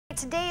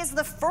today is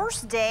the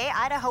first day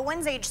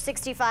Idahoans age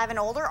 65 and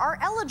older are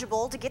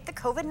eligible to get the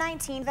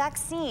COVID-19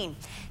 vaccine.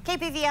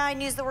 KPVI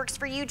News that Works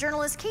for You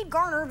journalist Kate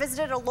Garner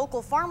visited a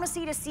local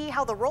pharmacy to see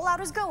how the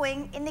rollout is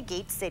going in the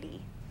Gate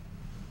City.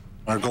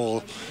 Our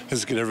goal is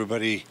to get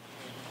everybody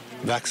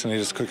vaccinated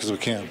as quick as we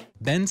can.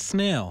 Ben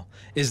Snell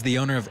is the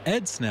owner of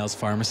Ed Snell's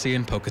pharmacy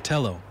in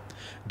Pocatello.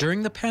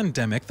 During the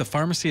pandemic, the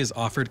pharmacy has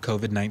offered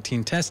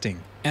COVID-19 testing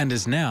and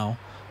is now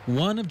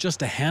one of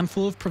just a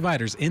handful of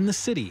providers in the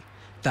city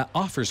that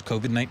offers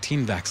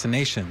COVID-19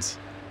 vaccinations,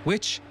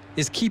 which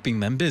is keeping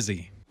them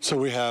busy. So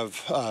we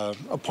have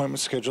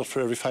appointments scheduled for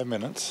every 5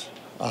 minutes,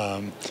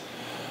 and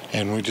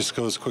we just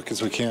go as quick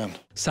as we can.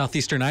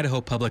 Southeastern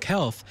Idaho Public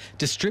Health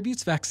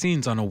distributes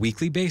vaccines on a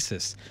weekly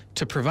basis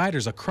to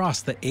providers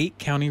across the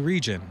 8-county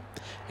region.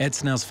 Ed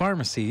Snell's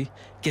pharmacy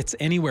gets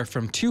anywhere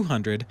from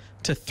 200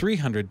 to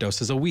 300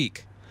 doses a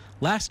week.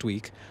 Last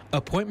week,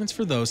 appointments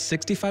for those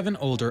 65 and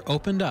older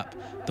opened up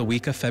the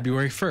week of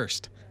February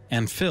 1st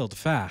and filled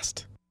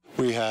fast.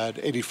 We had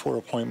 84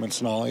 appointments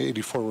and all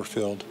 84 were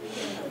filled.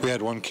 We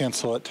had one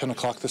cancel at 10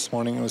 o'clock this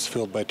morning. It was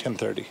filled by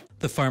 10:30.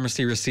 The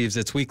pharmacy receives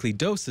its weekly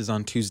doses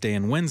on Tuesday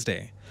and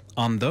Wednesday.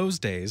 On those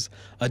days,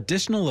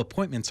 additional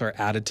appointments are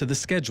added to the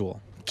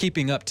schedule.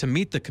 Keeping up to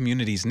meet the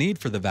community's need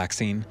for the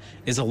vaccine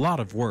is a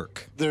lot of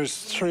work. There's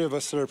 3 of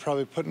us that are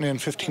probably putting in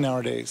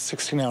 15-hour days,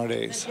 16-hour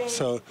days.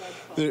 So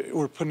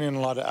we're putting in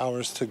a lot of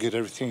hours to get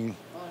everything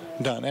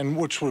done, and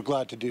which we're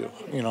glad to do,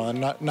 and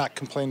not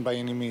complain by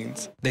any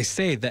means. They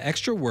say the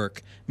extra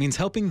work means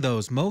helping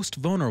those most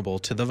vulnerable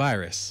to the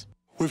virus.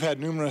 We've had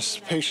numerous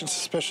patients,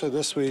 especially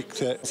this week,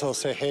 that will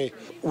say, hey,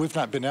 we've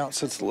not been out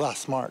since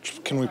last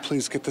March. Can we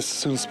please get this as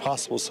soon as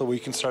possible so we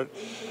can start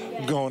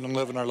going and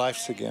living our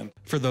lives again?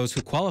 For those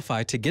who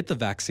qualify to get the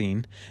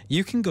vaccine,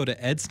 you can go to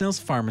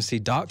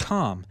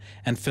edsnellspharmacy.com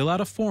and fill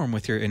out a form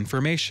with your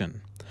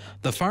information.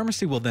 The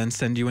pharmacy will then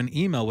send you an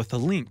email with a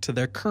link to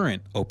their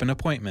current open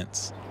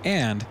appointments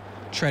and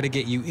try to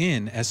get you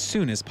in as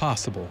soon as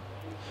possible,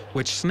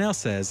 which Snell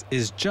says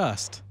is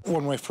just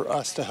one way for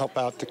us to help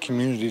out the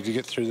community to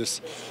get through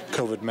this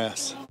COVID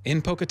mess.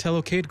 In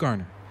Pocatello, Kate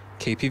Garner,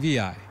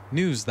 KPVI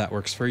News that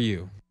Works for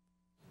You.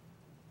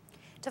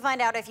 To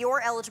find out if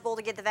you're eligible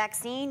to get the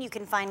vaccine, you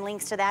can find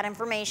links to that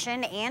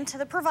information and to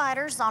the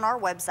providers on our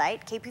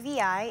website,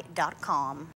 kpvi.com.